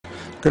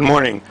Good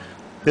morning.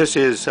 This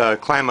is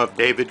Clam of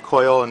David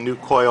coil, a new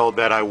coil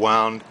that I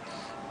wound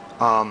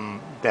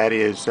that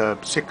is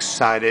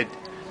six-sided,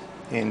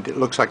 and it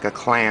looks like a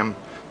clam,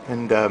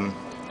 and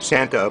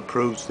Santa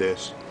approves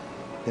this.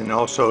 And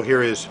also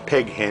here is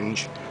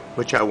Peghenge,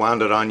 which I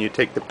wound it on. You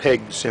take the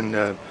pegs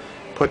and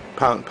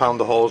pound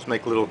the holes,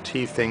 make little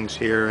T things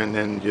here, and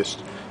then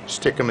just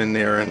stick them in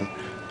there and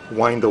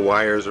wind the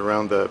wires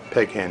around the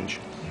Peghenge.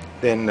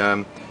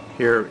 Then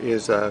here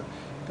is the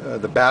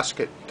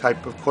basket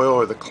type of coil,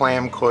 or the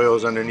clam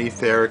coils underneath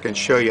there. I can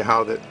show you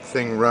how that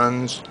thing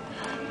runs.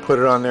 Put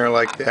it on there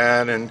like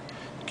that and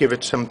give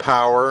it some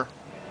power,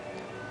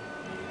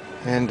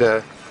 and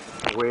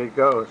away it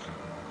goes.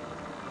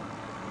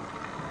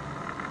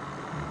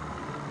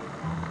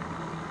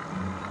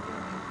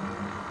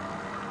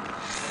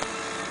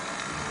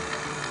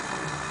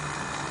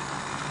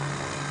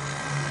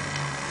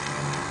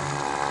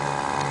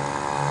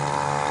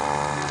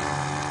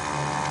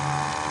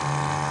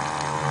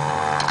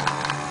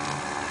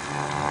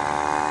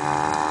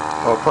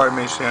 Oh, pardon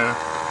me, Santa.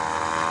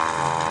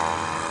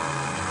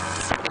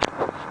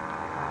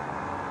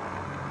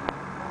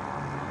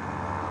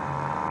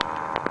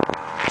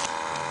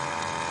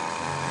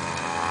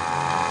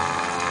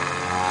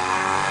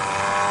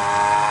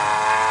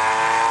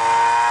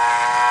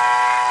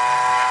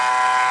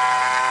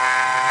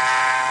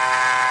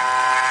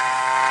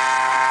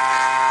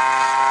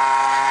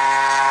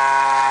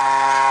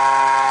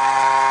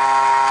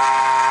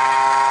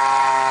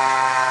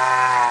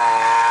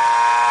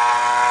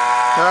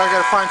 I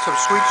got to find some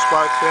sweet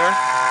spots there,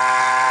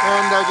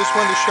 and I just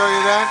wanted to show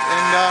you that.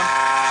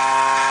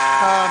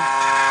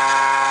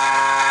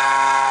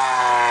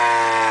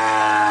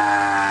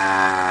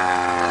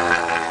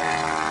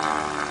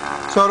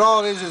 And so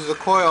all it is a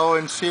coil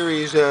in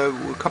series, a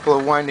couple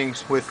of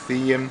windings with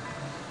the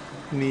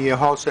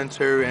hall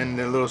sensor and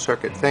the little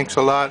circuit. Thanks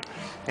a lot,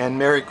 and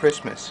Merry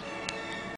Christmas.